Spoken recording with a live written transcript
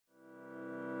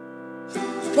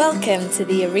Welcome to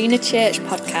the Arena Church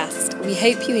podcast. We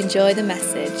hope you enjoy the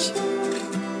message.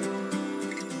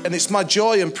 And it's my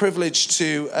joy and privilege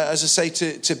to, as I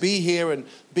say, to be here and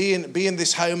be in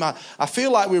this home. I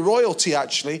feel like we're royalty,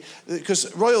 actually,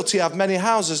 because royalty have many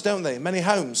houses, don't they? Many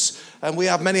homes. And we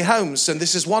have many homes, and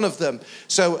this is one of them.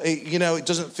 So, it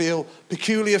doesn't feel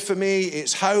peculiar for me.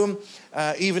 It's home.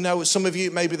 Even though some of you,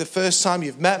 it may be the first time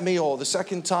you've met me or the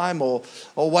second time or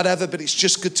whatever, but it's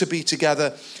just good to be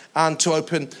together and to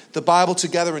open the Bible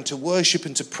together and to worship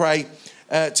and to pray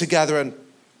together. And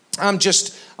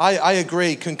I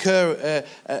agree, concur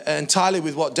entirely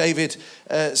with what David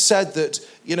said, that,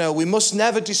 we must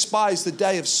never despise the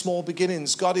day of small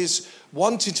beginnings. God is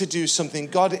wanting to do something.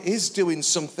 God is doing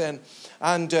something.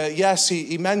 And yes,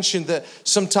 he mentioned that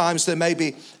sometimes there may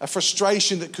be a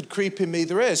frustration that could creep in me.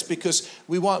 There is, because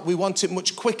we want it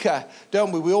much quicker,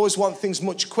 don't we? We always want things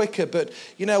much quicker. But,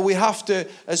 we have to,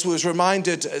 as was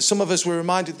reminded, some of us were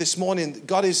reminded this morning,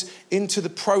 God is into the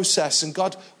process and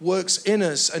God works in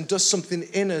us and does something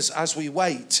in us as we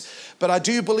wait. But I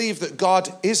do believe that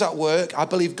God is at work. I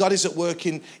believe God is at work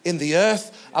in the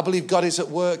earth. I believe God is at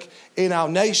work in our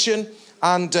nation.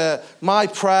 And my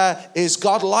prayer is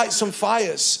God light some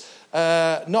fires,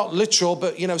 not literal,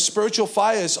 but, spiritual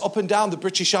fires up and down the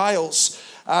British Isles.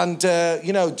 And,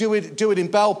 do it in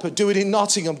Belper, do it in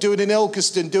Nottingham, do it in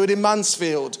Ilkeston, do it in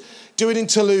Mansfield, do it in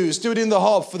Toulouse, do it in the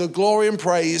Hub for the glory and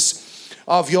praise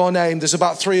of your name. There's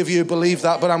about 3 of you who believe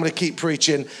that, but I'm going to keep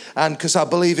preaching, and because I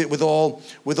believe it with all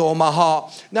my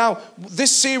heart. Now,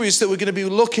 this series that we're going to be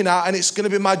looking at, and it's going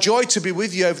to be my joy to be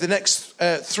with you over the next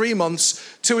 3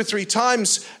 months, 2 or 3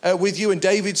 times with you, and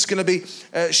David's going to be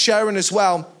sharing as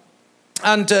well.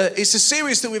 And it's a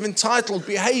series that we've entitled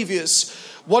Behaviors.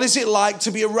 What is it like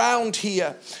to be around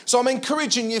here? So I'm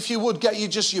encouraging you, if you would, get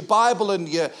your Bible and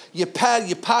your pen,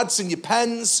 your pads and your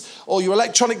pens, or your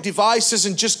electronic devices,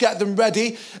 and just get them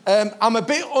ready. I'm a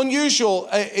bit unusual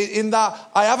in that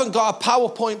I haven't got a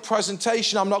PowerPoint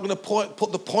presentation. I'm not going to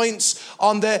put the points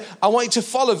on there. I want you to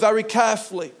follow very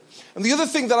carefully. And the other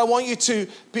thing that I want you to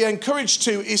be encouraged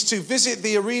to is to visit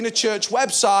the Arena Church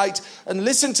website and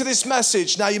listen to this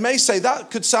message. Now, you may say that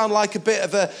could sound like a bit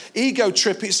of an ego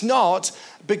trip. It's not,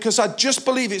 because I just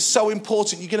believe it's so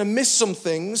important. You're going to miss some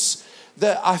things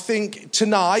that I think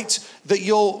tonight that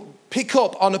you'll pick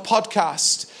up on a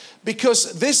podcast,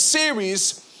 because this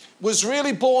series was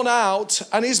really born out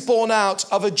and is born out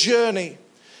of a journey.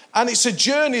 And it's a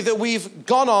journey that we've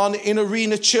gone on in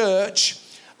Arena Church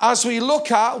as we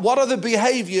look at what are the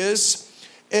behaviors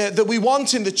that we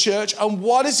want in the church and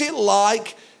what is it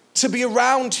like to be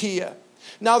around here.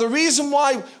 Now, the reason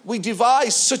why we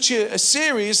devised such a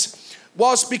series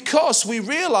was because we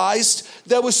realized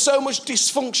there was so much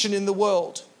dysfunction in the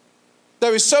world.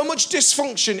 There is so much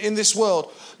dysfunction in this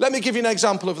world. Let me give you an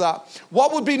example of that.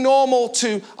 What would be normal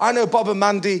to, I know Bob and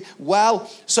Mandy well,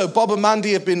 so Bob and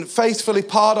Mandy have been faithfully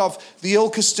part of the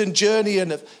Ilkeston journey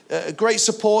and a great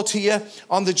support here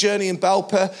on the journey in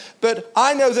Belper. But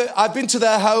I know that I've been to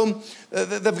their home.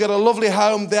 They've got a lovely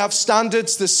home. They have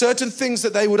standards. There's certain things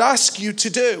that they would ask you to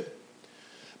do.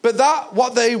 But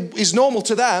what is normal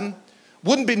to them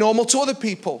wouldn't be normal to other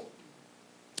people.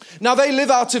 Now, they live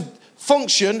out of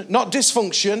function, not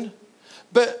dysfunction.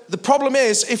 But the problem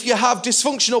is, if you have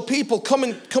dysfunctional people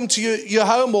come to your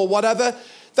home or whatever,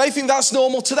 they think that's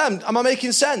normal to them. Am I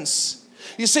making sense?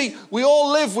 You see, we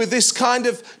all live with this kind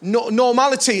of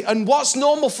normality, and what's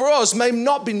normal for us may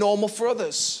not be normal for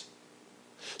others.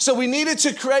 So we needed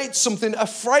to create something, a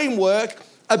framework,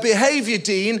 a behavior,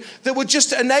 Dean, that would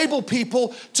just enable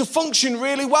people to function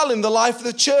really well in the life of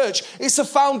the church. It's a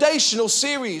foundational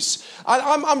series.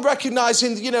 I'm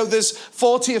recognizing, there's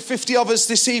 40 or 50 of us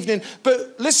this evening.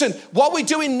 But listen, what we're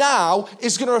doing now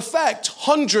is going to affect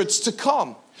hundreds to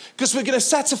come. Because we're going to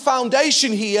set a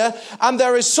foundation here, and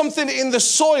there is something in the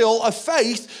soil of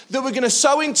faith that we're going to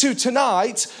sow into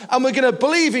tonight, and we're going to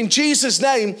believe in Jesus'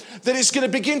 name that it's going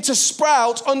to begin to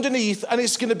sprout underneath, and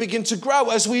it's going to begin to grow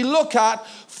as we look at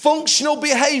functional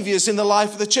behaviors in the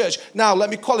life of the church. Now, let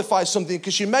me qualify something,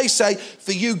 because you may say,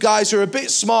 for you guys who are a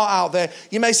bit smart out there,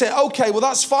 you may say, okay, well,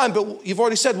 that's fine, but you've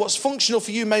already said what's functional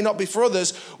for you may not be for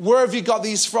others. Where have you got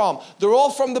these from? They're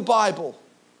all from the Bible.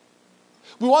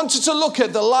 We wanted to look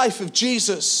at the life of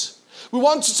Jesus. We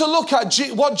wanted to look at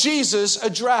what Jesus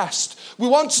addressed. We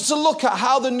wanted to look at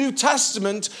how the New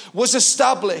Testament was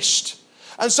established.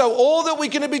 And so all that we're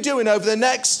going to be doing over the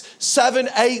next 7,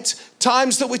 8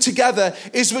 times that we're together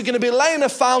is we're going to be laying a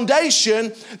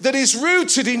foundation that is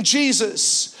rooted in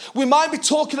Jesus. We might be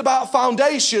talking about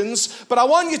foundations, but I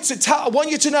want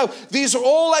you to know these are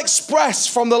all expressed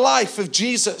from the life of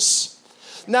Jesus.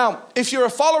 Now, if you're a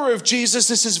follower of Jesus,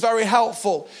 this is very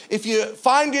helpful. If you're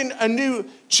finding a new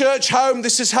church home,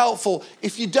 this is helpful.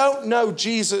 If you don't know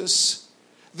Jesus,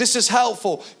 this is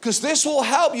helpful, because this will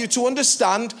help you to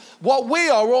understand what we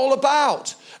are all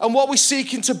about and what we're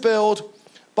seeking to build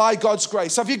by God's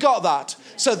grace. Have you got that?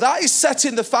 So that is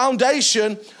setting the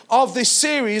foundation of this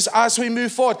series as we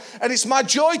move forward. And it's my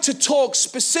joy to talk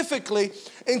specifically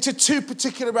into two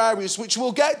particular areas, which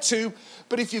we'll get to.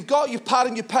 But if you've got your pad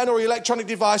and your pen or your electronic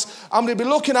device, I'm going to be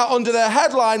looking at, under the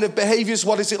headline of behaviors,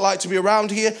 what is it like to be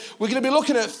around here? We're going to be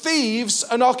looking at thieves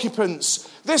and occupants.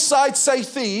 This side say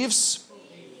thieves.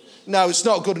 No, it's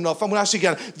not good enough. I'm going to ask you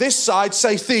again. This side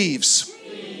say thieves.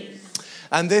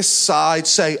 And this side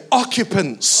say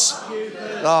occupants.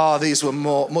 Oh, these were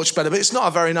much better. But it's not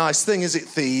a very nice thing, is it,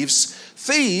 thieves?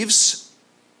 Thieves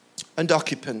and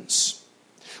occupants.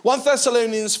 1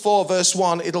 Thessalonians 4 verse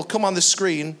 1, it'll come on the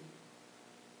screen.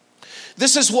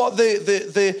 This is what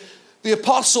the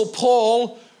Apostle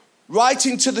Paul,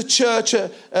 writing to the church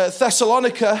at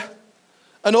Thessalonica,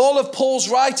 and all of Paul's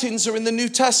writings are in the New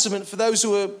Testament. For those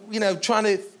who are, trying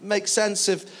to make sense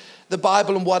of the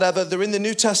Bible and whatever, they're in the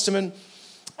New Testament.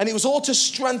 And it was all to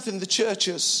strengthen the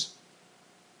churches.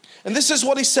 And this is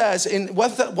what he says in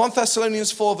 1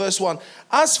 Thessalonians 4 verse 1.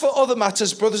 As for other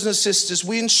matters, brothers and sisters,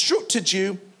 we instructed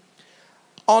you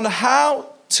on how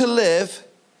to live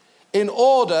in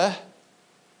order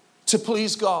to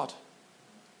please God.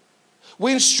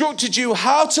 We instructed you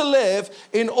how to live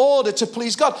in order to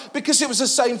please God, because it was the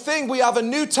same thing. We have a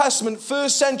New Testament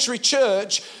first century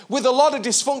church with a lot of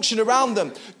dysfunction around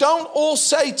them. Don't all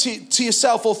say to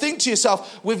yourself or think to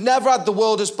yourself, we've never had the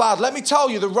world as bad. Let me tell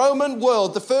you, the Roman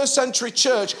world, the first century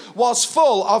church, was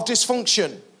full of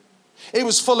dysfunction. It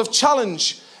was full of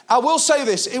challenge. I will say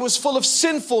this, it was full of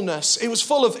sinfulness. It was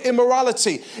full of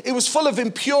immorality. It was full of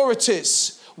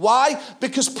impurities. Why?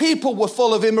 Because people were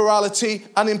full of immorality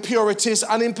and impurities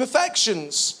and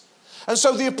imperfections. And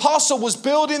so the apostle was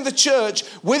building the church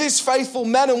with his faithful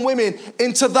men and women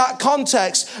into that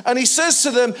context. And he says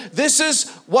to them, this is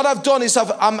what I've done, is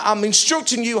I'm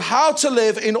instructing you how to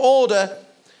live in order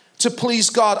to please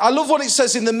God. I love what it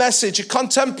says in the Message, a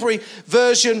contemporary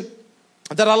version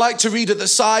that I like to read at the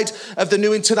side of the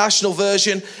New International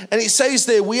Version. And it says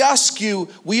there, we ask you,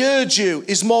 we urge you,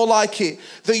 is more like it,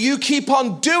 that you keep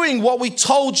on doing what we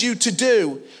told you to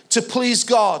do to please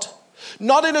God.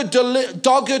 Not in a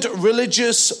dogged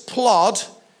religious plod,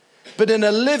 but in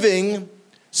a living,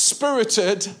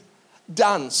 spirited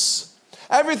dance.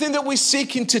 Everything that we're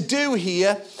seeking to do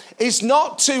here is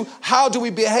not to, how do we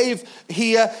behave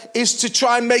here, is to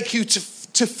try and make you to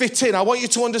fit in. I want you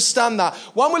to understand that.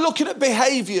 When we're looking at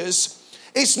behaviors,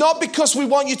 it's not because we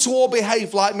want you to all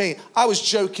behave like me. I was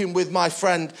joking with my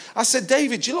friend. I said,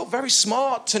 David, you look very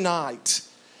smart tonight.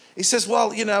 He says,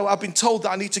 well, I've been told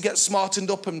that I need to get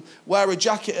smartened up and wear a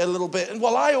jacket a little bit. And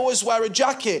well, I always wear a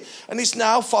jacket. And he's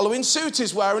now following suit.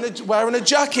 He's wearing a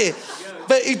jacket.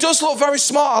 But he does look very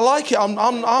smart. I like it.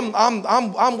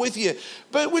 I'm with you.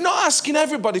 But we're not asking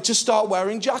everybody to start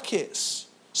wearing jackets.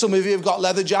 Some of you have got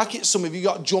leather jackets. Some of you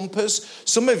got jumpers.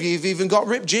 Some of you have even got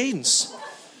ripped jeans.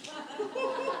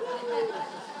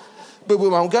 But we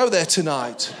won't go there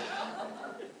tonight.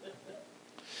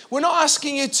 We're not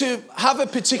asking you to have a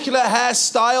particular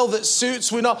hairstyle that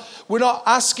suits. We're not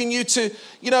asking you to,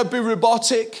 be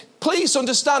robotic. Please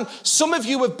understand, some of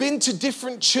you have been to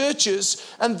different churches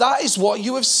and that is what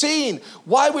you have seen.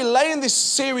 Why we're laying this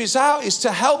series out is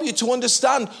to help you to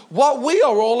understand what we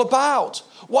are all about,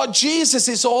 what Jesus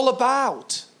is all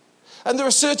about. And there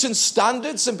are certain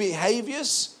standards and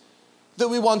behaviors that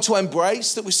we want to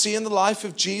embrace, that we see in the life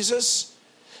of Jesus.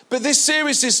 But this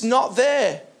series is not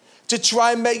there to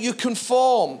try and make you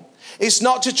conform. It's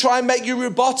not to try and make you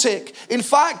robotic. In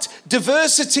fact,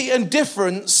 diversity and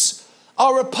difference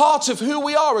are a part of who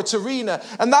we are at Arena.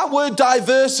 And that word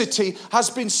diversity has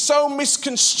been so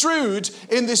misconstrued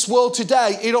in this world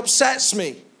today. It upsets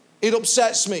me. It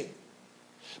upsets me.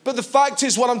 But the fact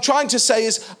is, what I'm trying to say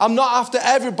is, I'm not after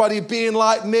everybody being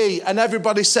like me. And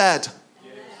everybody said,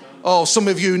 oh, some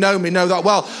of you know me, know that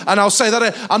well. And I'll say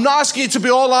that, I'm not asking you to be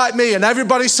all like me. And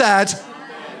everybody said,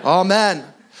 Amen.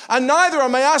 And neither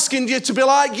am I asking you to be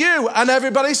like you. And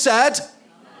everybody said,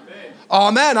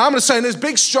 Amen. I'm going to say this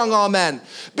big, strong amen.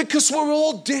 Because we're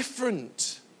all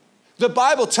different. The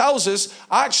Bible tells us,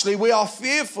 actually, we are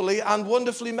fearfully and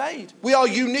wonderfully made. We are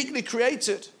uniquely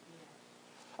created.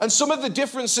 And some of the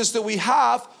differences that we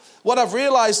have, what I've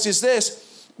realized is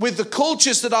this, with the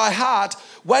cultures that I had,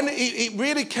 when it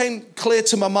really came clear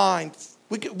to my mind,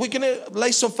 we're going to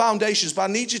lay some foundations, but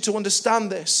I need you to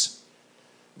understand this.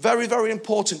 Very, very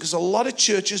important, because a lot of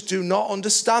churches do not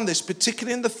understand this,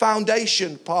 particularly in the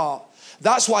foundation part.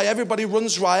 That's why everybody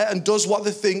runs riot and does what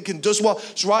they think and does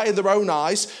what's right in their own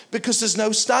eyes, because there's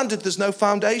no standard, there's no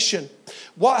foundation.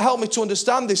 What helped me to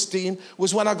understand this, Dean,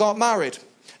 was when I got married.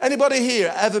 Anybody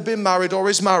here ever been married or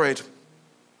is married?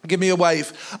 Give me a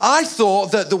wave. I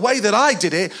thought that the way that I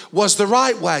did it was the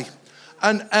right way.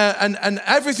 And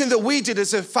everything that we did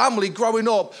as a family growing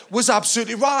up was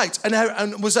absolutely right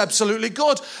and was absolutely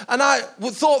good. And I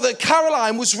thought that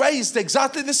Caroline was raised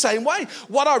exactly the same way.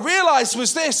 What I realized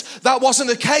was this: that wasn't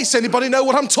the case. Anybody know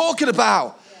what I'm talking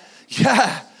about?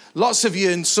 Yeah. Lots of you,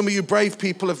 and some of you brave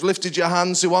people have lifted your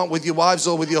hands who aren't with your wives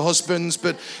or with your husbands.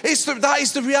 But that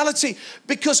is the reality,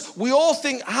 because we all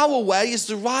think our way is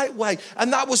the right way.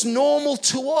 And that was normal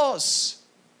to us.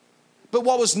 But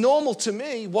what was normal to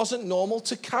me wasn't normal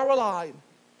to Caroline.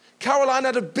 Caroline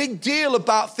had a big deal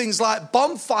about things like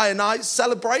bonfire night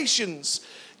celebrations.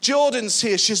 Jordan's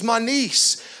here, she's my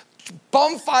niece.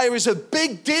 Bonfire is a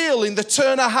big deal in the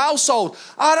Turner household.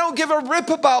 I don't give a rip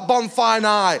about bonfire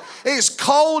night. It's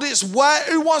cold, it's wet.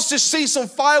 Who wants to see some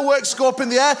fireworks go up in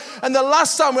the air? And the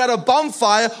last time we had a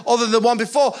bonfire, other than the one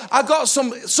before, I got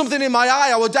something in my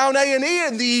eye. I was down A&E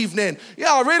in the evening.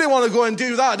 Yeah, I really want to go and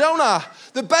do that, don't I?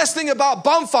 The best thing about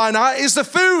bonfire night is the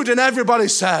food. And everybody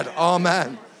said,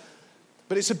 amen.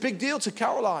 But it's a big deal to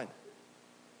Caroline.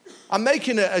 I'm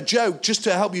making a joke just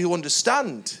to help you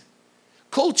understand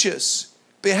cultures,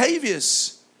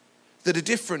 behaviors that are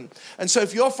different. And so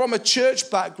if you're from a church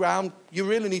background, you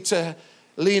really need to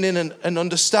lean in and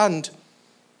understand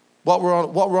what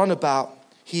we're on about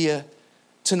here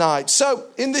tonight. So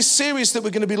in this series that we're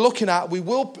going to be looking at, we're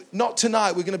going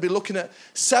to be looking at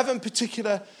 7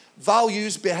 particular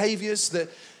values, behaviors that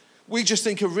we just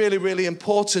think are really, really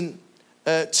important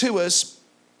to us.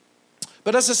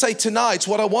 But as I say tonight,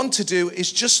 what I want to do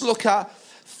is just look at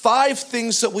 5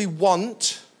 things that we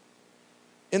want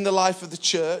in the life of the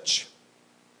church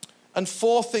and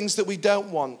 4 things that we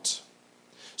don't want.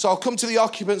 So I'll come to the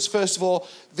occupants first of all.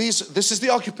 This is the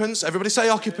occupants. Everybody say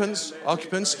occupants.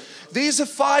 Occupants. These are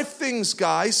 5 things,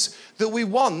 guys, that we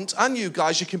want, and you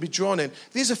guys, you can be drawn in.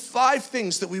 These are 5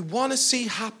 things that we want to see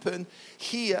happen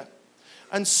here.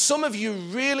 And some of you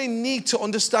really need to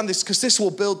understand this, because this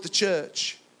will build the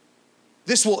church.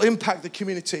 This will impact the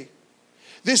community.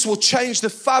 This will change the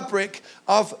fabric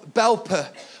of Belper,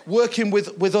 working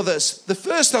with others. The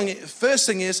first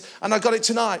thing is, and I got it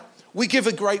tonight, we give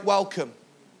a great welcome.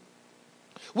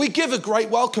 We give a great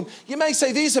welcome. You may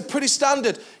say, these are pretty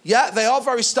standard. Yeah, they are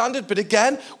very standard. But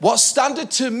again, what's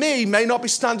standard to me may not be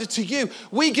standard to you.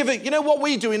 We give it, you know what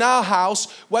we do in our house?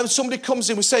 When somebody comes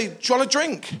in, we say, do you want a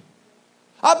drink?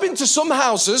 I've been to some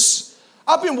houses.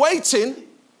 I've been waiting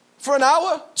for an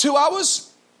hour, 2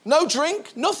 hours, no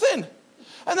drink, nothing.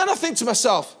 And then I think to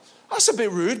myself, that's a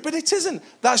bit rude, but it isn't.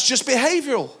 That's just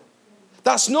behavioral.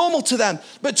 That's normal to them.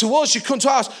 But to us, you come to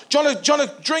us, do you want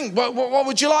a drink? What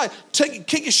would you like?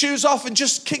 Kick your shoes off and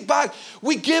just kick back.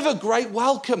 We give a great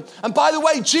welcome. And by the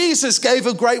way, Jesus gave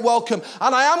a great welcome.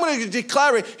 And I am going to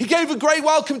declare it. He gave a great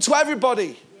welcome to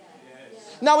everybody.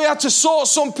 Yes. Now we had to sort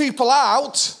some people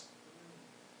out.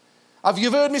 Have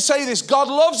you heard me say this? God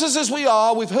loves us as we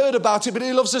are. We've heard about it, but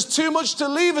he loves us too much to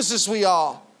leave us as we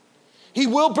are. He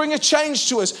will bring a change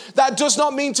to us. That does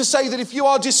not mean to say that if you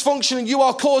are dysfunctional and you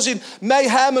are causing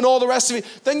mayhem and all the rest of it,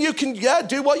 then you can,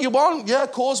 do what you want. Yeah,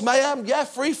 cause mayhem. Yeah,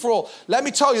 free for all. Let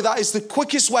me tell you, that is the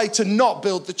quickest way to not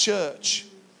build the church.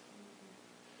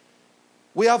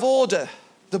 We have order.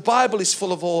 The Bible is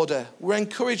full of order. We're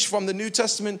encouraged from the New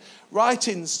Testament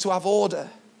writings to have order.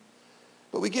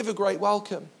 But we give a great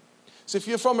welcome. So if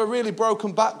you're from a really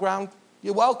broken background,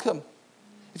 you're welcome.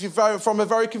 If you're from a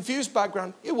very confused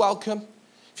background, you're welcome.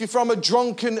 If you're from a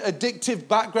drunken, addictive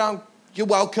background, you're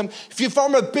welcome. If you're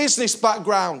from a business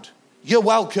background, you're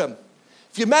welcome.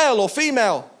 If you're male or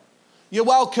female, you're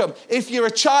welcome. If you're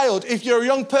a child, if you're a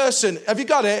young person, have you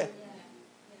got it?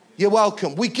 You're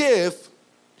welcome. We give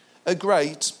a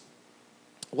great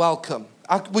welcome.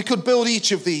 We could build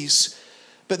each of these,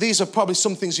 but these are probably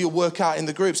some things you'll work out in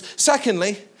the groups.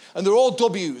 Secondly, and they're all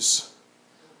W's.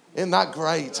 Isn't that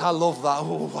great? I love that.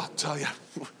 Oh, I tell you.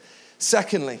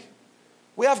 Secondly,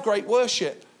 we have great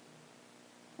worship.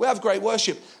 We have great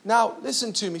worship. Now,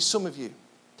 listen to me, some of you.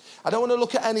 I don't want to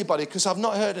look at anybody because I've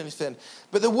not heard anything.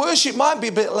 But the worship might be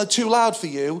a bit too loud for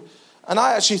you. And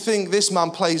I actually think this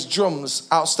man plays drums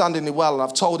outstandingly well. And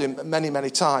I've told him many, many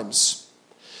times.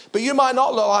 But you might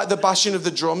not look like the bashing of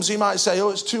the drums. You might say, oh,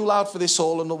 it's too loud for this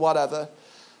hall and whatever.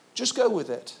 Just go with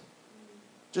it.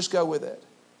 Just go with it.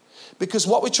 Because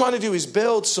what we're trying to do is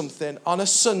build something on a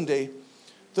Sunday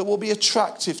that will be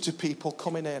attractive to people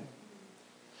coming in.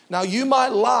 Now, you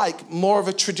might like more of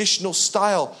a traditional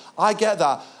style. I get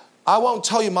that. I won't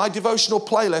tell you, my devotional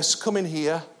playlist coming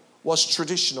here was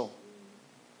traditional.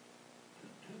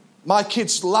 My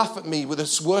kids laugh at me with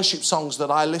the worship songs that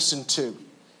I listen to.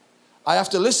 I have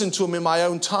to listen to them in my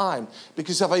own time,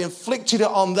 because if I inflicted it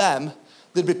on them,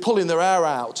 they'd be pulling their hair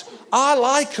out. I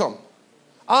like them.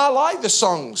 I like the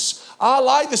songs. I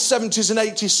like the 70s and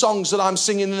 80s songs that I'm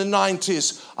singing in the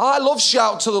 90s. I love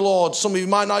Shout to the Lord. Some of you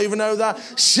might not even know that.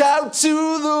 Shout to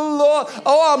the Lord.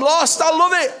 Oh, I'm lost. I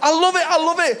love it. I love it. I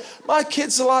love it. My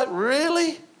kids are like,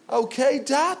 really? Okay,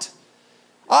 Dad?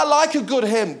 I like a good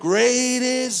hymn. Great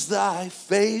is thy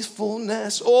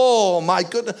faithfulness. Oh, my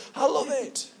goodness. I love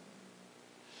it.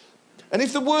 And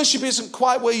if the worship isn't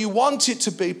quite where you want it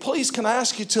to be, please can I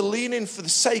ask you to lean in for the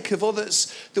sake of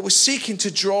others that we're seeking to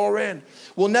draw in.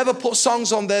 We'll never put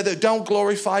songs on there that don't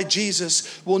glorify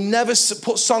Jesus. We'll never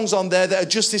put songs on there that are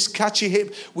just this catchy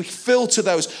hip. We filter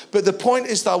those. But the point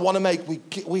is that I want to make,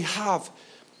 we have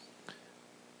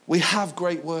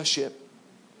great worship.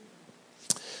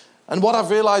 And what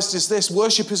I've realized is this: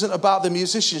 worship isn't about the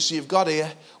musicians you've got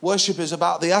here. Worship is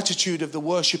about the attitude of the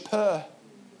worshiper.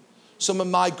 Some of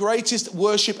my greatest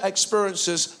worship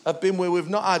experiences have been where we've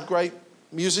not had great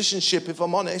musicianship, if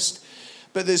I'm honest.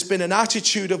 But there's been an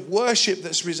attitude of worship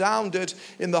that's resounded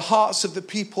in the hearts of the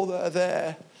people that are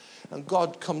there. And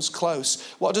God comes close.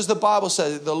 What does the Bible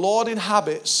say? The Lord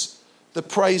inhabits the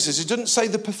praises. It doesn't say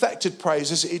the perfected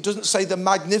praises. It doesn't say the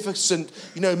magnificent,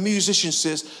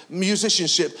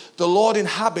 musicianship. The Lord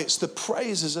inhabits the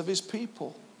praises of his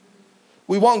people.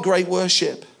 We want great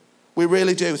worship. We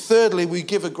really do. Thirdly, we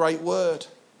give a great word.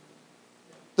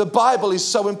 The Bible is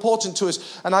so important to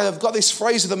us. And I have got this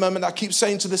phrase at the moment I keep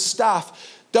saying to the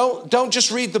staff: don't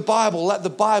just read the Bible, let the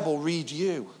Bible read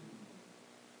you.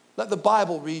 Let the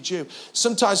Bible read you.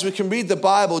 Sometimes we can read the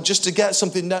Bible just to get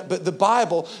something, but the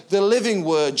Bible, the living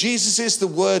word, Jesus is the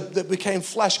word that became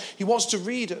flesh. He wants to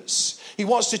read us. He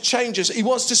wants to change us. He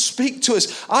wants to speak to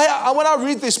us. When I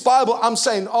read this Bible, I'm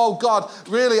saying, oh God,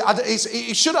 really,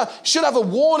 it should have a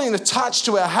warning attached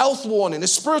to it, a health warning, a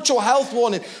spiritual health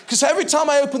warning. Because every time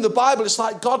I open the Bible, it's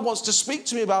like God wants to speak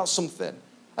to me about something.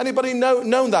 Anybody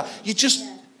known that?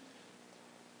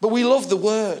 But we love the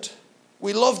word.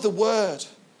 We love the word.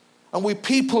 And we're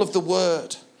people of the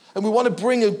word. And we want to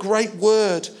bring a great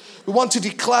word. We want to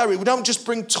declare it. We don't just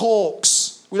bring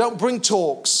talks. We don't bring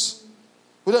talks.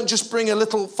 We don't just bring a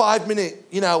little 5-minute,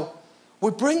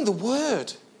 We bring the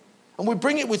word. And we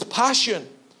bring it with passion.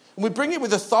 And we bring it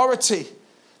with authority.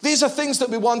 These are things that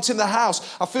we want in the house.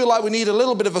 I feel like we need a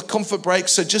little bit of a comfort break.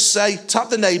 So just tap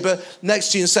the neighbor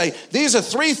next to you and say, these are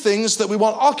 3 things that we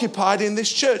want occupied in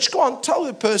this church. Go on, tell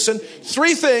the person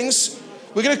 3 things.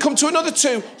 We're going to come to another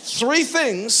 2. 3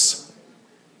 things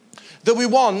that we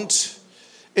want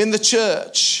in the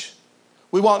church.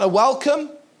 We want a welcome.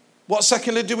 What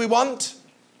secondly do we want?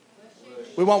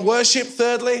 Worship. We want worship.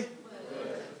 Thirdly?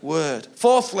 Word.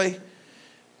 Fourthly,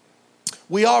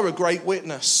 we are a great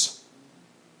witness.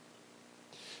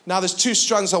 Now there's 2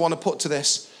 strands I want to put to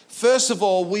this. First of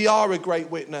all, we are a great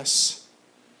witness.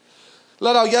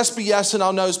 Let our yes be yes and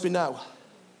our no's be no.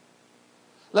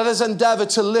 Let us endeavor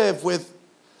to live with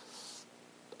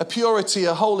a purity,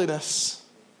 a holiness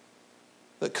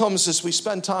that comes as we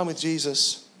spend time with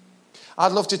Jesus.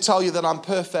 I'd love to tell you that I'm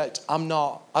perfect. I'm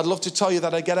not. I'd love to tell you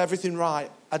that I get everything right.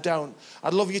 I don't.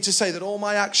 I'd love you to say that all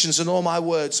my actions and all my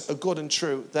words are good and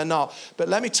true. They're not. But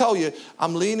let me tell you,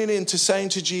 I'm leaning into saying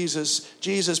to Jesus,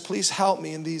 Jesus, please help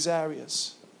me in these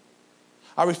areas.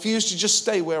 I refuse to just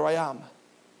stay where I am.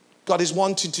 God is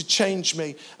wanting to change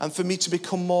me and for me to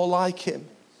become more like him.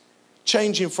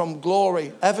 Changing from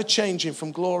glory, ever changing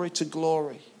from glory to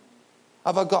glory.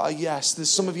 Have I got a yes? There's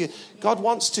some of you. God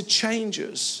wants to change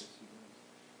us.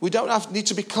 We don't need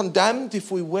to be condemned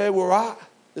if we're where we're at.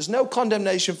 There's no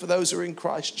condemnation for those who are in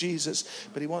Christ Jesus,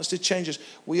 but he wants to change us.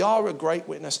 We are a great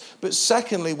witness. But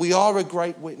secondly, we are a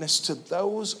great witness to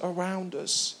those around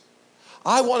us.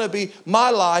 I want to be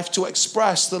my life to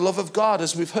express the love of God,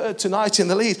 as we've heard tonight in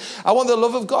the lead. I want the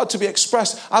love of God to be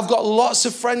expressed. I've got lots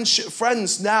of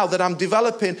friends now that I'm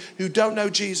developing who don't know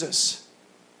Jesus.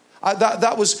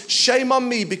 That was shame on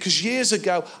me, because years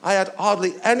ago I had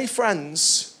hardly any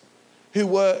friends who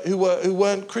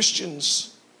weren't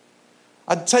Christians.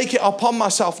 I'd take it upon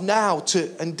myself now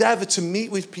to endeavor to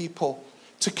meet with people,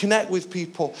 to connect with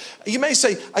people. You may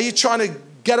say, are you trying to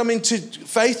get them into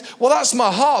faith? Well, that's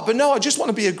my heart. But no, I just want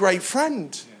to be a great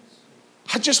friend.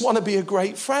 I just want to be a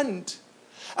great friend.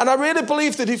 And I really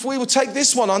believe that if we would take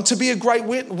this one on to be a great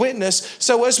witness,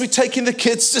 so as we're taking the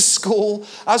kids to school,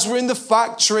 as we're in the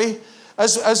factory,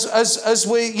 as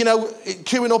we,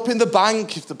 queuing up in the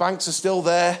bank, if the banks are still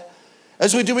there,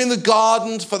 as we're doing the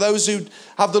garden for those who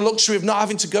have the luxury of not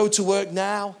having to go to work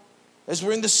now, as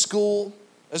we're in the school,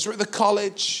 as we're at the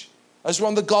college, as we're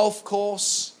on the golf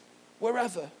course,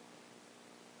 wherever.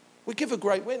 We give a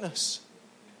great witness.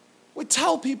 We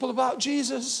tell people about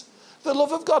Jesus, the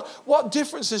love of God. What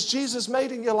difference has Jesus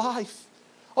made in your life?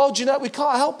 Oh, do you know, we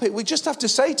can't help it. We just have to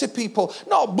say to people,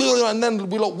 not and then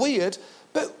we look weird,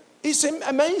 but it's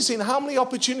amazing how many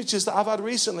opportunities that I've had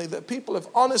recently that people have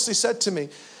honestly said to me,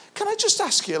 can I just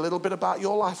ask you a little bit about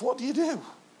your life? What do you do?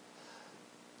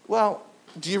 Well,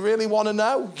 do you really want to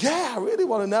know? Yeah, I really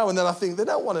want to know. And then I think they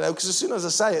don't want to know because as soon as I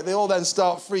say it, they all then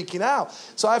start freaking out.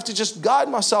 So I have to just guide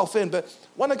myself in. But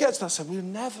when I get to that, I say, we'll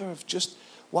never have just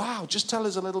tell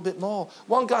us a little bit more.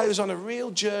 One guy who's on a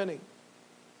real journey,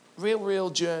 real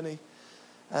journey,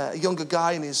 a younger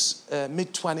guy in his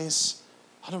mid-20s,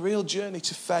 on a real journey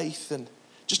to faith and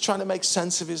just trying to make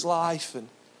sense of his life and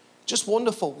just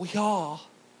wonderful. We are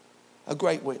a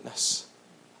great witness.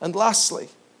 And lastly,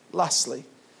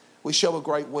 we show a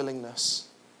great willingness.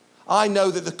 I know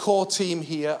that the core team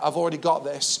here, I've already got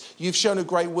this. You've shown a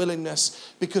great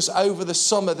willingness because over the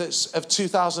summer of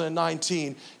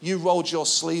 2019, you rolled your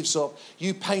sleeves up.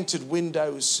 You painted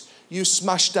windows. You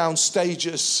smashed down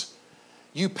stages.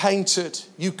 You painted.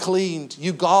 You cleaned.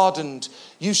 You gardened.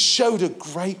 You showed a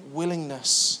great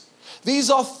willingness. These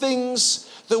are things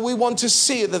that we want to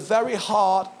see at the very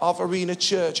heart of Arena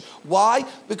Church. Why?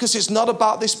 Because it's not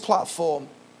about this platform.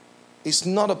 It's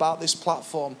not about this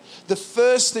platform. The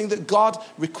first thing that God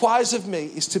requires of me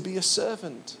is to be a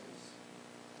servant.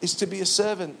 Is to be a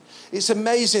servant. It's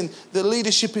amazing that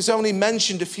leadership is only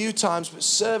mentioned a few times, but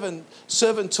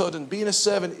servanthood and being a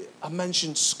servant are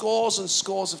mentioned scores and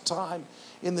scores of time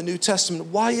in the New Testament.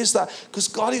 Why is that? Because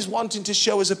God is wanting to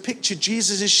show us a picture.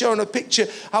 Jesus is showing a picture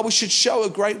how we should show a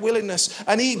great willingness.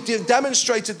 And he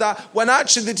demonstrated that when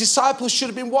actually the disciples should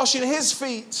have been washing his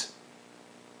feet.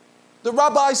 The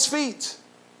rabbi's feet.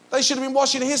 They should have been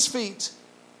washing his feet.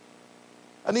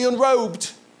 And he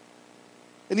unrobed.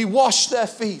 And he washed their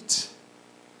feet.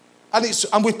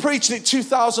 And we're preaching it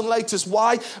 2,000 later.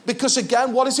 Why? Because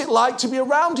again, what is it like to be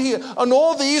around here? And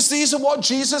all these are what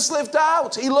Jesus lived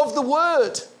out. He loved the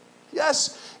word.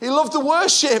 Yes, he loved the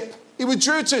worship. He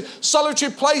withdrew to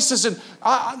solitary places and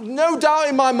no doubt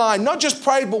in my mind, not just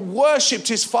prayed, but worshipped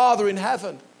his Father in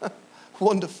heaven.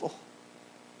 Wonderful.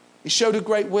 He showed a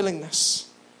great willingness.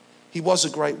 He was a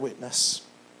great witness.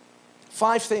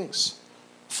 5 things.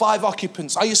 5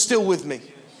 occupants. Are you still with me?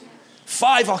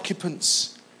 5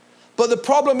 occupants. But the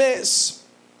problem is,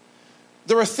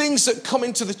 there are things that come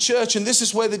into the church, and this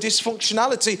is where the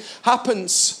dysfunctionality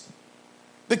happens.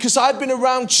 Because I've been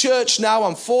around church now,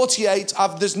 I'm 48.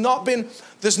 There's not been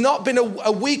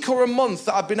a week or a month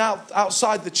that I've been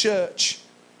outside the church.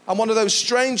 I'm one of those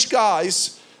strange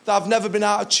guys that I've never been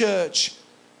out of church.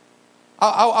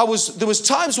 There was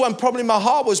times when probably my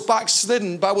heart was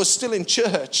backslidden, but I was still in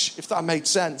church, if that made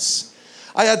sense.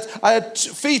 I had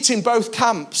feet in both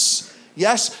camps.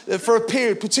 Yes, for a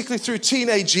period, particularly through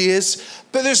teenage years.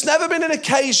 But there's never been an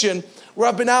occasion where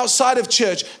I've been outside of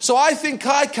church. So I think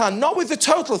I can, not with the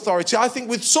total authority, I think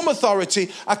with some authority,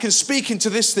 I can speak into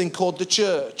this thing called the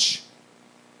church.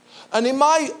 And in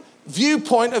my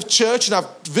viewpoint of church, and I've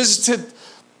visited,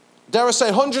 dare I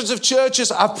say, hundreds of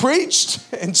churches. I've preached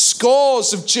in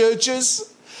scores of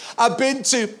churches. I've been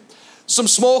to some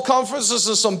small conferences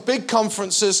and some big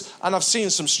conferences, and I've seen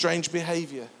some strange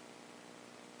behavior.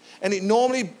 And it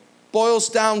normally boils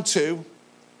down to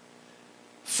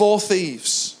 4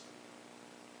 thieves.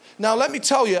 Now, let me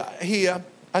tell you here,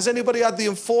 has anybody had the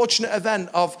unfortunate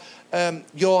event of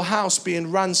your house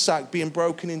being ransacked, being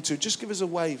broken into? Just give us a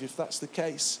wave if that's the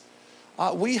case.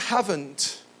 We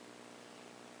haven't.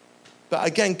 But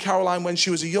again, Caroline, when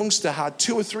she was a youngster, had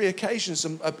 2 or 3 occasions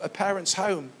a parent's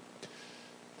home.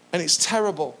 And it's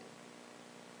terrible.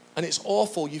 And it's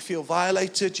awful. You feel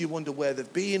violated. You wonder where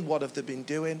they've been. What have they been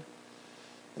doing?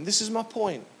 And this is my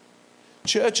point.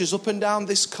 Churches up and down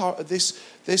this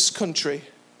country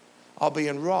are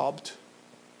being robbed.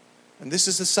 And this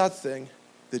is the sad thing.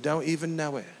 They don't even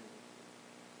know it.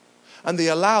 And they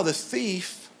allow the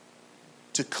thief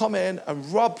to come in and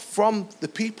rob from the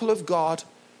people of God.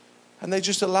 And they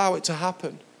just allow it to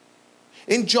happen.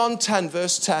 In John 10,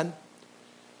 verse 10,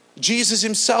 Jesus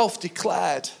himself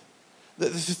declared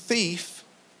that the thief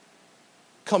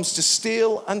comes to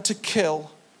steal and to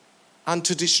kill and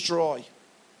to destroy.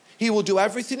 He will do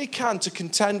everything he can to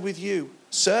contend with you.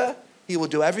 Sir, he will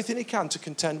do everything he can to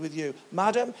contend with you.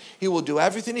 Madam, he will do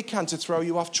everything he can to throw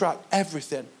you off track.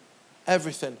 Everything.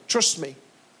 Everything. Trust me.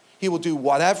 He will do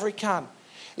whatever he can.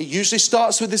 It usually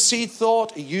starts with a seed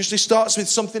thought. It usually starts with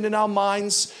something in our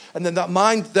minds. And then that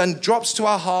mind then drops to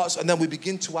our hearts. And then we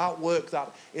begin to outwork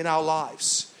that in our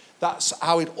lives. That's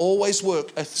how it always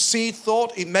works. A seed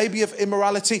thought, it may be of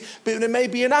immorality, but it may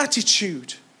be an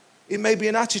attitude. It may be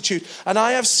an attitude. And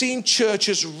I have seen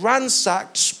churches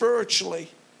ransacked spiritually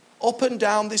up and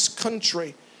down this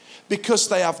country because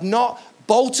they have not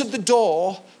bolted the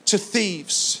door to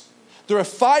thieves. There are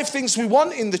 5 things we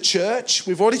want in the church.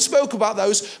 We've already spoke about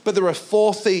those, but there are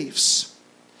 4 thieves.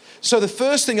 So the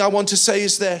first thing I want to say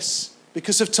is this,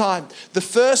 because of time. The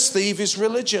first thief is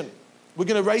religion. We're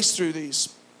going to race through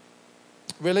these.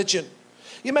 Religion.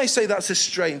 You may say that's a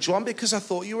strange one because I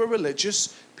thought you were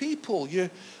religious people.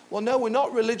 Well, no, we're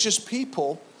not religious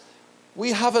people.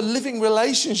 We have a living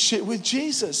relationship with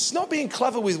Jesus. It's not being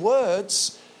clever with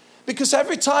words. Because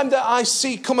every time that I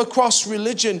come across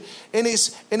religion in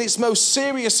its most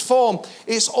serious form,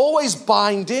 it's always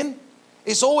binding.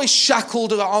 It's always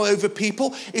shackled over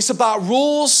people. It's about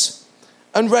rules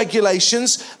and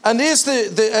regulations. And here's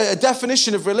the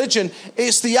definition of religion.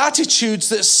 It's the attitudes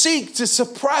that seek to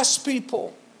suppress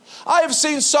people. I have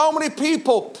seen so many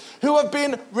people who have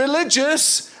been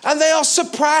religious and they are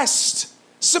suppressed.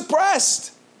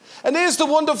 Suppressed. And here's the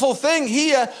wonderful thing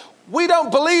here. We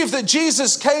don't believe that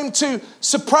Jesus came to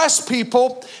suppress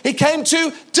people. He came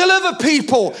to deliver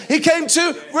people. He came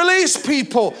to release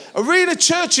people. Arena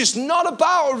Church is not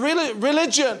about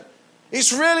religion.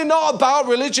 It's really not about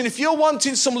religion. If you're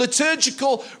wanting some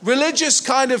liturgical, religious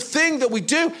kind of thing that we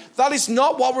do, that is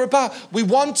not what we're about. We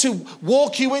want to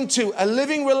walk you into a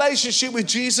living relationship with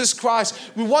Jesus Christ.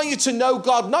 We want you to know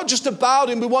God, not just about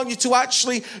Him. We want you to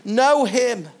actually know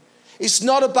Him. It's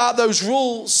not about those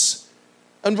rules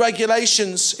and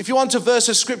regulations. If you want a verse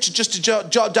of scripture just to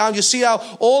jot down, you see how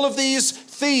all of these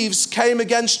thieves came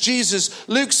against Jesus.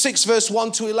 Luke 6 verse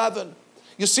 1 to 11.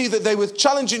 You see that they were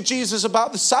challenging Jesus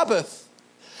about the Sabbath.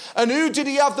 And who did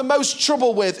he have the most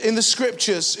trouble with in the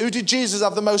scriptures? Who did Jesus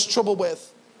have the most trouble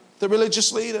with? The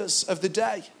religious leaders of the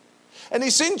day. And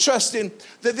it's interesting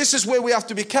that this is where we have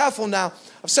to be careful now.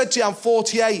 I've said to you I'm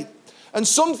 48. And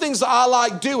some things that I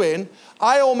like doing,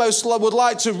 I almost would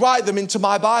like to write them into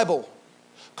my Bible.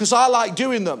 Because I like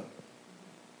doing them.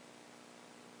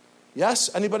 Yes?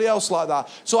 Anybody else like that?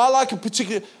 So I like a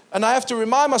particular, and I have to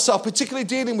remind myself, particularly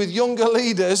dealing with younger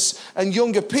leaders and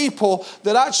younger people,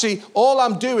 that actually all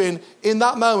I'm doing in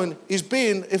that moment is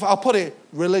being, if I'll put it,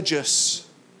 religious.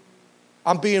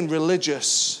 I'm being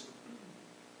religious.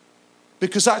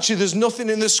 Because actually there's nothing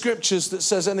in the scriptures that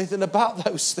says anything about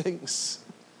those things.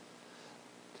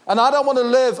 And I don't want to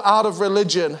live out of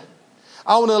religion.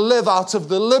 I want to live out of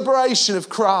the liberation of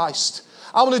Christ.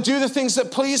 I want to do the things that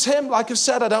please Him. Like I've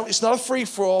said, it's not a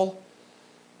free-for-all.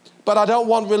 But I don't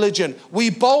want religion.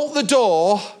 We bolt the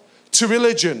door to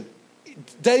religion.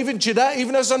 David, Jeanette,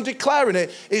 even as I'm declaring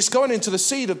it, it's going into the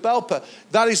seed of Belper.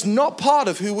 That is not part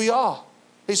of who we are.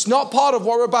 It's not part of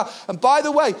what we're about. And by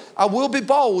the way, I will be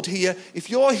bold here. If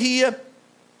you're here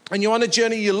and you're on a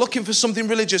journey, you're looking for something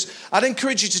religious, I'd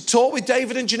encourage you to talk with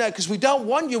David and Jeanette because we don't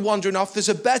want you wandering off. There's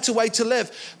a better way to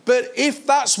live. But if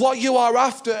that's what you are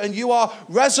after and you are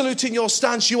resolute in your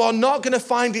stance, you are not going to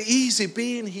find it easy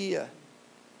being here.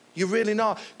 You're really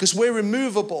not, because we're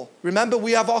removable. Remember,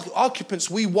 we have occupants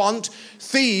we want.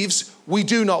 Thieves we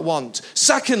do not want.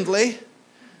 Secondly,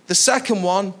 the second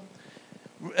one,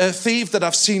 a thief that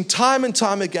I've seen time and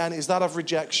time again, is that of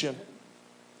rejection.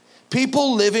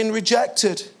 People living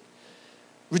rejected.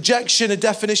 Rejection, a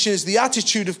definition, is the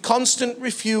attitude of constant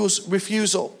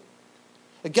refusal.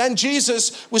 Again,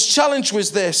 Jesus was challenged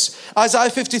with this. Isaiah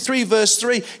 53 verse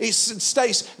 3, it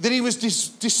states that he was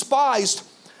despised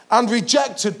and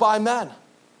rejected by men.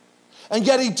 And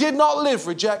yet he did not live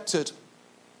rejected.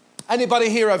 Anybody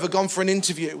here ever gone for an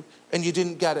interview and you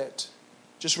didn't get it?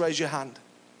 Just raise your hand.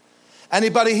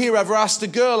 Anybody here ever asked a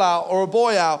girl out or a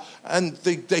boy out and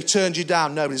they turned you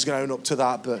down? Nobody's going to own up to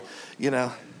that, but you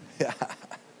know. Yeah.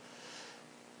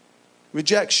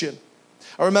 Rejection.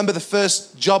 I remember the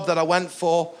first job that I went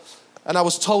for and I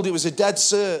was told it was a dead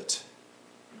cert.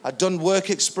 I'd done work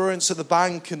experience at the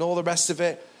bank and all the rest of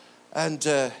it. And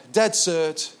dead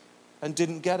cert and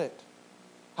didn't get it.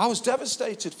 I was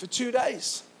devastated for 2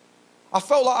 days. I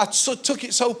felt like I took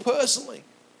it so personally.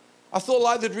 I thought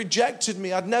like they'd rejected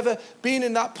me. I'd never been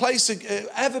in that place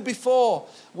ever before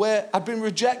where I'd been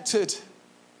rejected.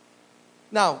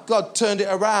 Now, God turned it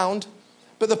around.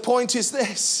 But the point is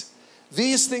this.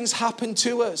 These things happen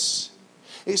to us.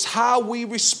 It's how we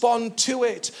respond to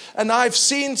it. And I've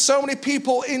seen so many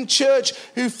people in church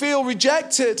who feel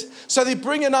rejected. So they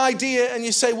bring an idea and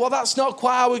you say, well, that's not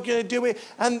quite how we're going to do it.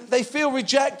 And they feel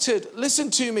rejected.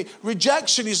 Listen to me.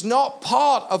 Rejection is not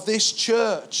part of this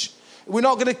church. We're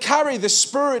not going to carry the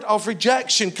spirit of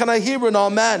rejection. Can I hear an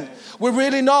amen? We're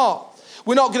really not.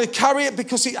 We're not going to carry it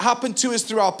because it happened to us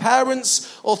through our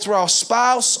parents or through our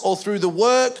spouse or through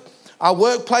the our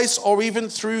workplace, or even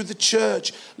through the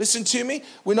church. Listen to me.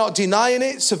 We're not denying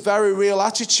it. It's a very real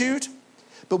attitude.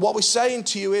 But what we're saying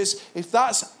to you is, if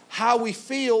that's how we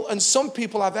feel, and some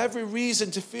people have every reason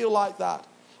to feel like that.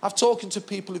 I've talked to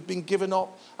people who've been given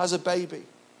up as a baby,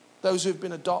 those who've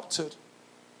been adopted,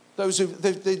 those who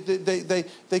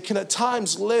they can at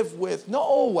times live with, not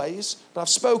always, but I've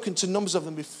spoken to numbers of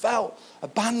them who felt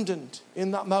abandoned in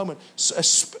that moment. A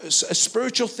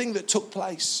spiritual thing that took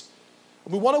place.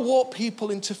 And we want to walk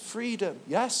people into freedom,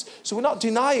 yes? So we're not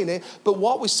denying it, but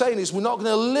what we're saying is we're not going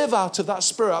to live out of that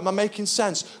spirit. Am I making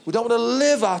sense? We don't want to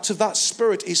live out of that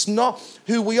spirit. It's not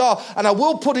who we are. And I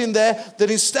will put in there that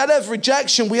instead of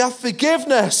rejection, we have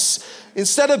forgiveness.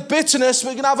 Instead of bitterness,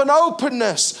 we're going to have an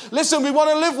openness. Listen, we want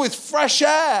to live with fresh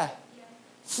air.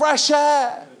 Fresh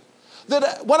air.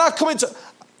 That when I come into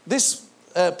this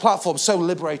platform, so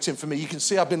liberating for me. You can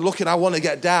see I've been looking, I want to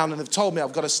get down, and they've told me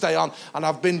I've got to stay on, and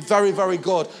I've been very, very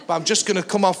good, but I'm just going to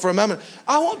come off for a moment.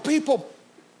 I want people,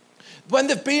 when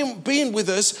they've been with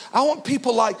us, I want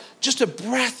people like just a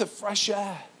breath of fresh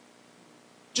air.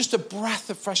 Just a breath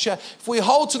of fresh air. If we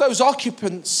hold to those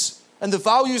occupants and the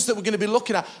values that we're going to be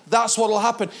looking at, that's what will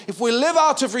happen. If we live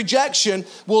out of rejection,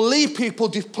 we'll leave people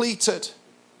depleted.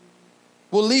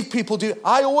 We'll leave people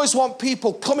I always want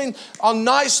people coming on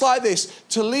nights like this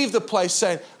to leave the place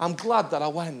saying, I'm glad that I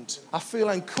went. I feel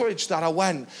encouraged that I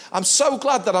went. I'm so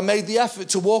glad that I made the effort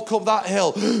to walk up that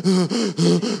hill.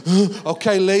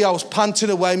 Okay, Lee, I was panting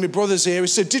away. My brother's here. He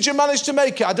said, did you manage to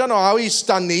make it? I don't know how his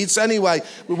stand needs. Anyway,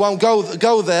 we won't go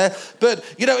there. But,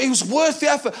 it was worth the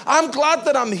effort. I'm glad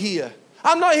that I'm here.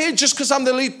 I'm not here just because I'm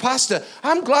the lead pastor.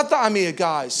 I'm glad that I'm here,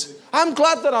 guys. I'm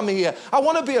glad that I'm here. I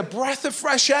want to be a breath of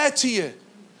fresh air to you.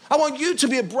 I want you to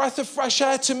be a breath of fresh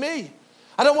air to me.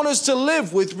 I don't want us to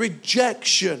live with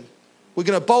rejection. We're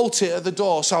going to bolt it at the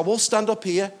door. So I will stand up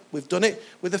here. We've done it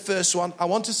with the first one. I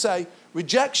want to say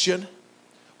rejection.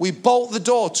 We bolt the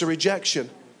door to rejection.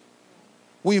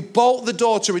 We bolt the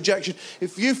door to rejection.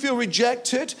 If you feel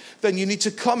rejected, then you need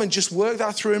to come and just work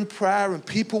that through in prayer, and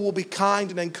people will be kind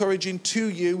and encouraging to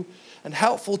you and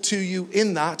helpful to you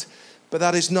in that. But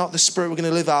that is not the spirit we're going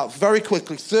to live out. Very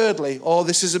quickly, thirdly,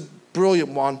 this is a brilliant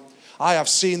one. I have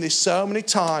seen this so many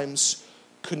times.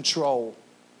 Control.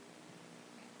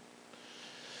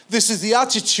 This is the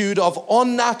attitude of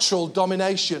unnatural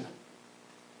domination.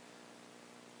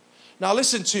 Now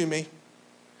listen to me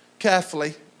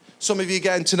carefully. Some of you are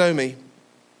getting to know me,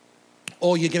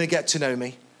 or you're going to get to know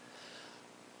me.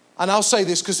 And I'll say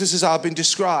this because this is how I've been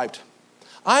described.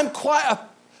 I'm quite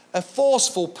a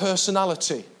forceful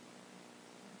personality.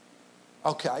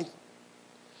 Okay.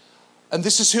 And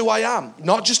this is who I am,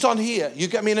 not just on here. You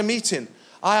get me in a meeting.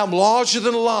 I am larger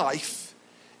than life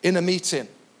in a meeting.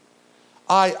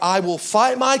 I will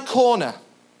fight my corner.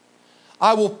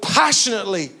 I will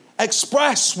passionately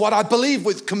express what I believe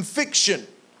with conviction.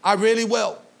 I really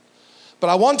will. But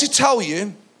I want to tell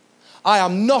you, I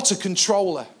am not a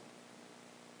controller.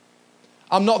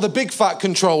 I'm not the big fat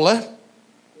controller.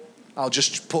 I'll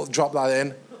just drop that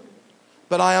in.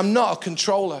 But I am not a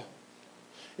controller.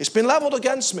 It's been leveled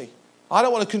against me. I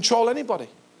don't want to control anybody.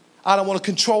 I don't want to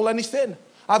control anything.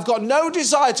 I've got no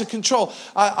desire to control.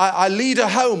 I lead a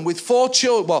home with 4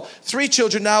 children, 3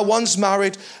 children now, one's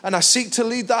married, and I seek to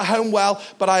lead that home well.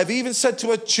 But I have even said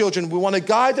to our children, we want to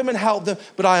guide them and help them,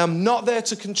 but I am not there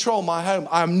to control my home.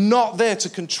 I am not there to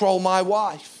control my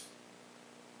wife.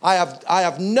 I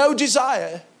have no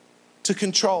desire to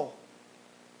control.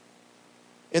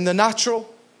 In the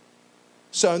natural,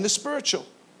 so in the spiritual.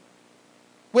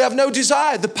 We have no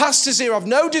desire. The pastors here have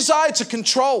no desire to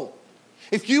control.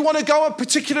 If you want to go a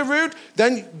particular route,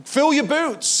 then fill your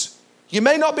boots. You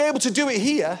may not be able to do it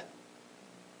here.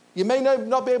 You may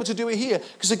not be able to do it here.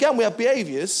 Because again, we have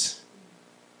behaviors.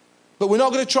 But we're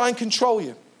not going to try and control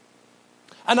you.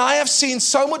 And I have seen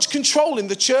so much control in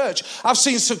the church. I've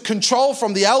seen some control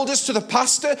from the elders to the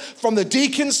pastor, from the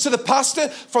deacons to the pastor,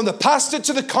 from the pastor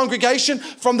to the congregation,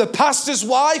 from the pastor's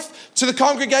wife to the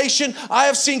congregation. I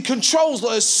have seen controls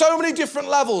at so many different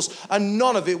levels, and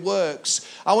none of it works.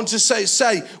 I want to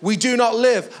say, we do not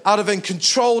live out of a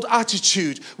controlled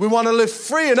attitude. We want to live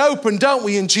free and open, don't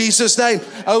we, in Jesus' name?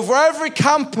 Over every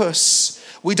campus,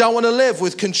 we don't want to live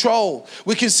with control.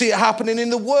 We can see it happening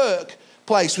in the work.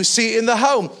 workplace. We see it in the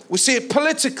home. We see it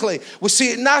politically. We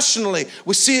see it nationally.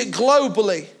 We see it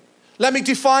globally. Let me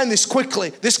define this quickly.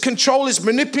 This control is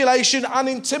manipulation and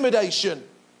intimidation.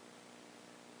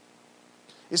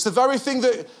 It's the very thing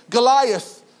that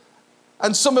Goliath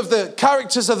and some of the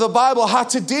characters of the Bible had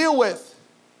to deal with.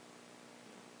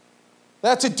 They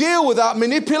had to deal with that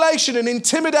manipulation and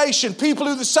intimidation. People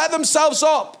who set themselves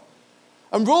up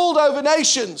and ruled over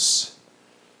nations.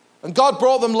 And God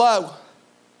brought them low.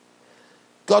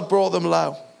 God brought them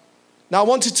low. Now I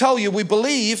want to tell you, we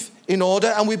believe in order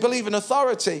and we believe in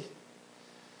authority.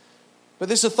 But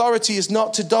this authority is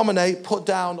not to dominate, put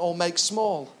down, or make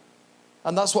small.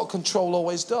 And that's what control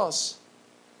always does.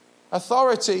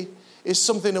 Authority is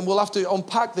something, and we'll have to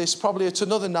unpack this probably at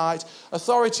another night.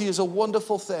 Authority is a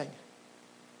wonderful thing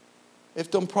if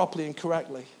done properly and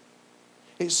correctly.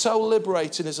 It's so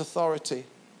liberating as authority.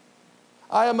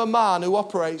 I am a man who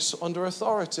operates under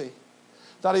authority.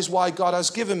 That is why God has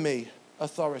given me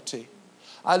authority.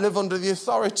 I live under the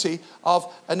authority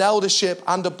of an eldership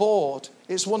and a board.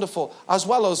 It's wonderful, as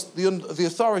well as the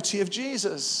authority of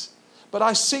Jesus. But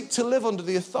I seek to live under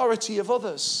the authority of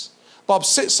others. Bob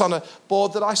sits on a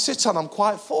board that I sit on. I'm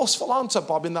quite forceful, aren't I,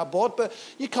 Bob, in that board? But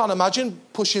you can't imagine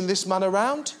pushing this man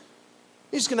around.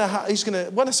 He's going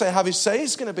to, when I say have his say,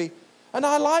 he's going to be, and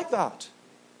I like that.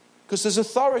 Because there's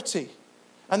authority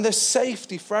and there's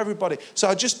safety for everybody. So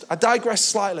I digress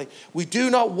slightly. We do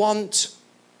not want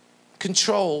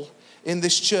control in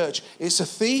this church. It's a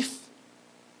thief.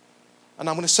 And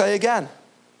I'm going to say again,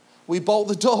 we bolt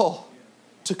the door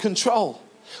to control.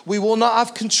 We will not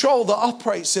have control that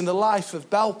operates in the life of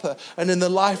Belper and in the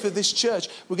life of this church.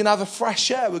 We're going to have a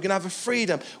fresh air. We're going to have a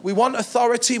freedom. We want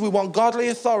authority. We want godly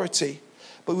authority.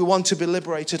 But we want to be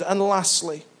liberated. And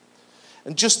lastly,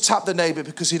 and just tap the neighbor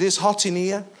because it is hot in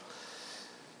here.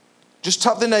 Just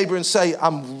tap the neighbor and say,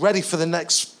 I'm ready for the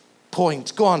next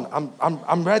point. Go on,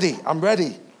 I'm ready. I'm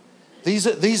ready. These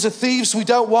are thieves we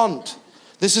don't want.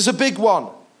 This is a big one.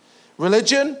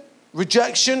 Religion,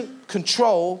 rejection,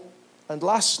 control, and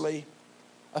lastly,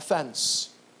 offense.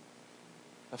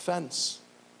 Offense.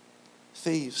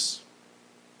 Thieves.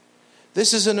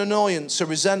 This is an annoyance, a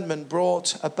resentment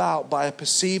brought about by a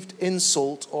perceived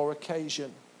insult or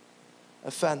occasion.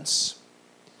 Offense.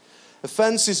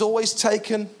 Offense is always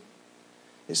taken.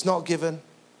 It's not given.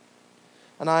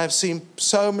 And I have seen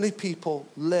so many people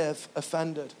live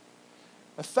offended.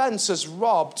 Offense has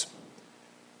robbed,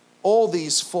 all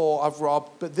these four I've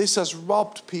robbed, but this has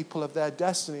robbed people of their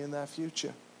destiny and their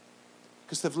future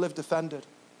because they've lived offended.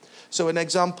 So an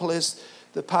example is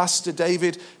the pastor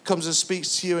David comes and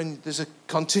speaks to you and there's a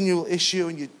continual issue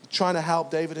and you're trying to help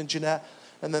David and Jeanette.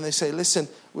 And then they say, listen,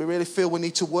 we really feel we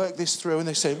need to work this through. And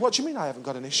they say, what do you mean I haven't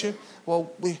got an issue?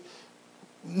 Well,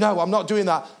 no, I'm not doing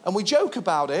that. And we joke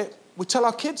about it. We tell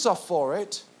our kids off for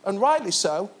it, and rightly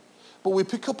so. But we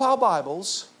pick up our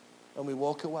Bibles and we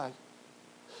walk away.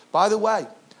 By the way,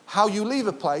 how you leave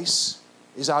a place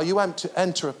is how you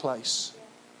enter a place.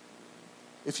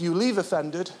 If you leave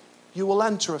offended, you will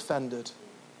enter offended.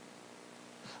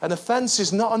 An offense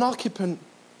is not an occupant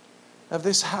of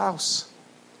this house.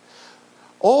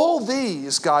 All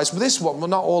these guys, this one, well,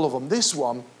 not all of them, this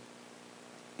one,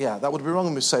 yeah, that would be wrong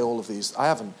of me to say all of these. I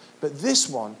haven't. But this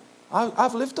one,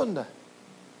 I've lived under.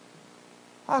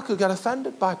 I could get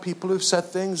offended by people who've said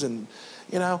things and,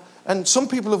 and some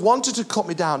people have wanted to cut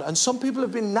me down and some people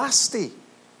have been nasty,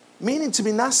 meaning to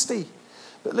be nasty.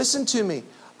 But listen to me,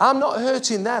 I'm not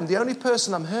hurting them. The only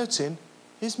person I'm hurting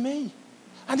is me.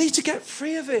 I need to get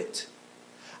free of it.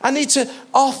 I need to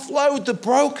offload the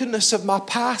brokenness of my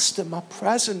past and my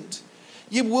present.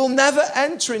 You will never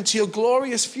enter into your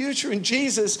glorious future in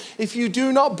Jesus if you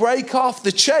do not break off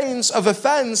the chains of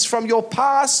offense from your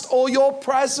past or your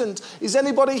present. Is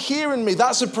anybody hearing me?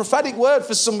 That's a prophetic word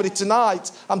for somebody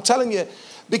tonight. I'm telling you.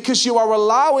 Because you are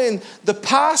allowing the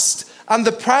past and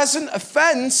the present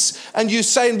offense and you're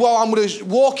saying, well, I'm going to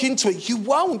walk into it. You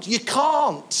won't. You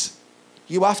can't.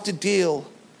 You have to deal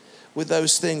with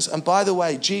those things. And by the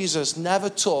way, Jesus never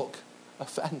took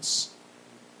offense.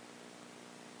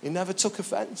 He never took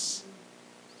offense.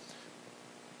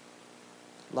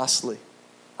 Lastly,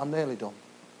 I'm nearly done.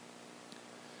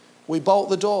 We bolt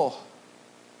the door.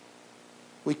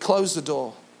 We close the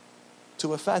door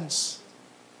to offense.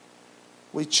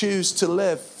 We choose to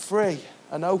live free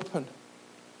and open,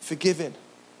 forgiving.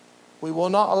 We will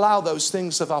not allow those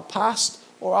things of our past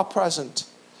or our present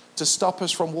to stop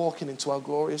us from walking into our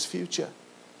glorious future.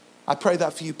 I pray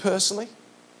that for you personally,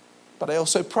 but I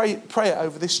also pray it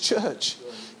over this church.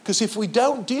 Because if we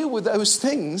don't deal with those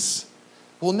things,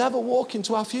 we'll never walk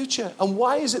into our future. And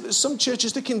why is it that some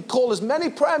churches, they can call as many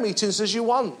prayer meetings as you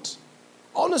want?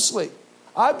 Honestly,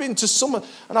 I've been to some,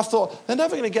 and I thought, they're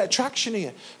never going to get traction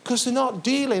here because they're not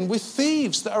dealing with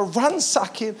thieves that are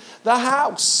ransacking the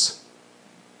house.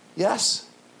 Yes?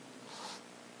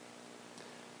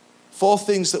 4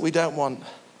 things that we don't want.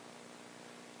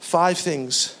 5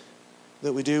 things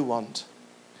that we do want.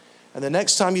 And the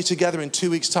next time you're together in 2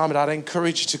 weeks' time, and I'd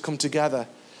encourage you to come together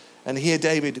and hear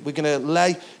David. We're going to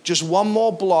lay just one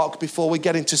more block before we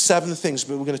get into 7 things,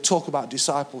 but we're going to talk about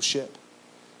discipleship.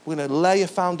 We're going to lay a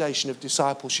foundation of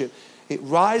discipleship. It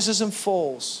rises and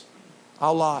falls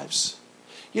our lives.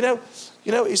 You know,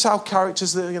 it's our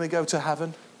characters that are going to go to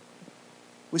heaven.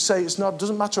 We say it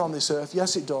doesn't matter on this earth.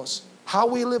 Yes, it does. How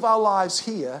we live our lives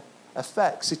here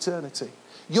affects eternity.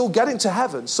 You'll get into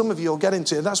heaven. Some of you will get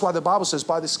into it. And that's why the Bible says,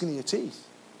 by the skin of your teeth.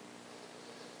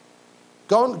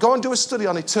 Go and do a study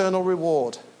on eternal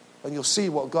reward, and you'll see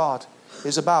what God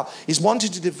is about. He's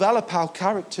wanting to develop our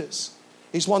characters.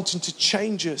 He's wanting to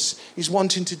change us. He's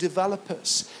wanting to develop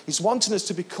us. He's wanting us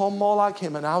to become more like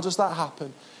him. And how does that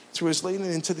happen? Through us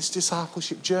leaning into this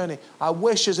discipleship journey. I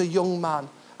wish as a young man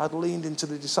I'd leaned into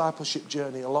the discipleship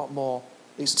journey a lot more.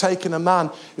 It's taken a man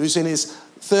who's in his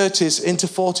 30s into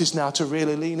 40s now to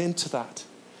really lean into that.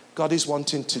 God is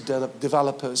wanting to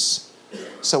develop us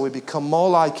so we become more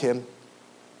like him.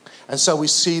 And so we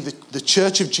see the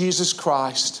church of Jesus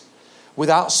Christ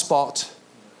without spot,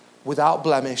 without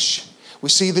blemish. We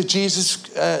see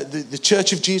the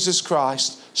church of Jesus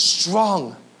Christ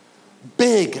strong,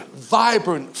 big,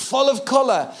 vibrant, full of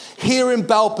colour here in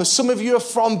Belper. Some of you are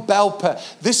from Belper.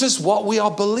 This is what we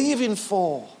are believing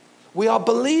for. We are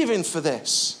believing for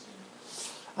this.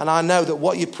 And I know that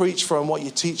what you preach for and what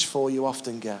you teach for, you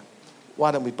often get.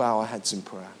 Why don't we bow our heads in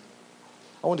prayer?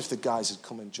 I wonder if the guys would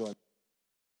come and join.